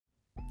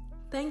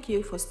Thank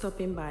you for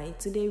stopping by.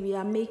 Today we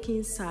are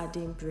making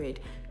sardine bread.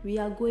 We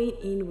are going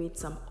in with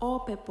some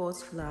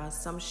all-purpose flour,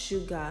 some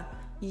sugar,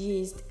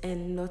 yeast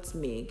and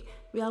nutmeg.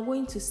 We are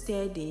going to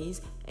stir this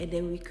and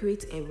then we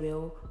create a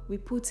roll. We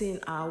put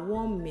in our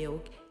warm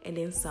milk and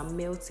then some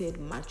melted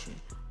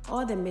margarine.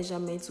 All the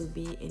measurements will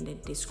be in the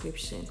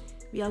description.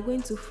 We are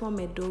going to form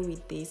a dough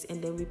with this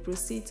and then we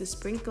proceed to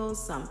sprinkle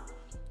some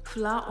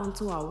flour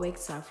onto our work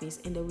surface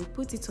and then we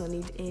put it on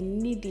it and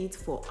knead it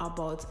for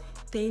about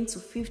 10 to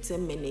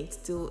 15 minutes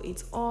till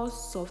it's all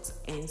soft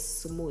and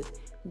smooth,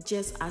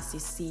 just as you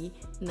see.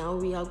 Now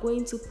we are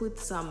going to put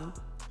some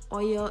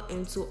oil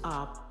into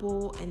our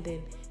bowl and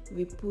then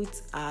we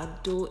put our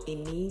dough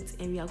in it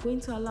and we are going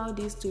to allow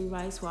this to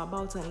rise for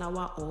about an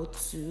hour or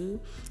two.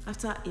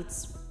 After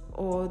it's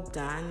all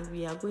done,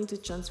 we are going to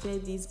transfer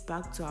this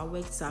back to our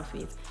work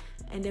surface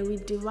and then we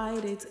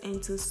divide it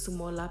into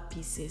smaller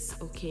pieces,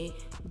 okay,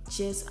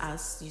 just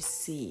as you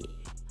see.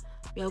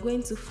 We are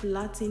going to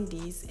flatten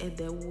this and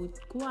then we'll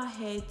go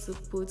ahead to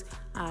put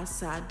our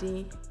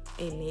sardine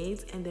in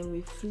it and then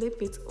we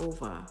flip it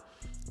over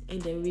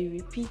and then we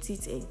repeat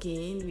it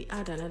again. We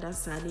add another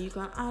sardine. You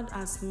can add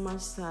as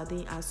much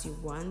sardine as you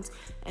want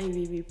and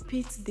we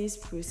repeat this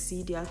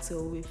procedure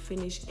till we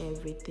finish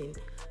everything.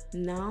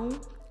 Now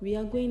we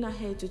are going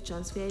ahead to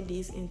transfer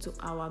this into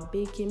our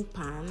baking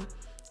pan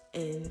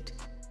and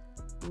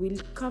we'll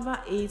cover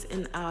it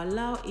and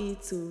allow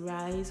it to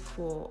rise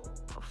for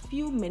a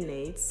few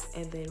minutes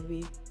and then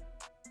we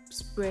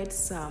spread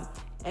some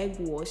egg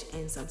wash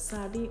and some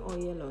sardine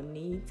oil on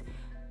it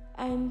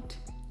and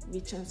we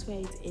transfer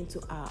it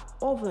into our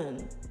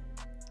oven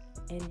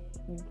and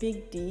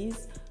bake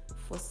this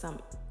for some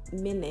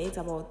minutes,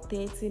 about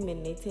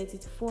 30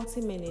 to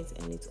 40 minutes,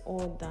 and it's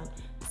all done.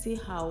 See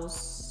how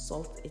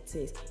soft it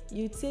is.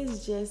 You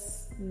taste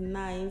just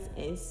nice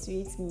and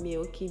sweet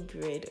milky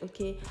bread.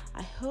 Okay,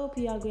 I hope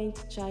you are going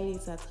to try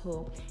this at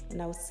home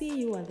and I'll see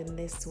you on the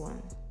next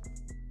one.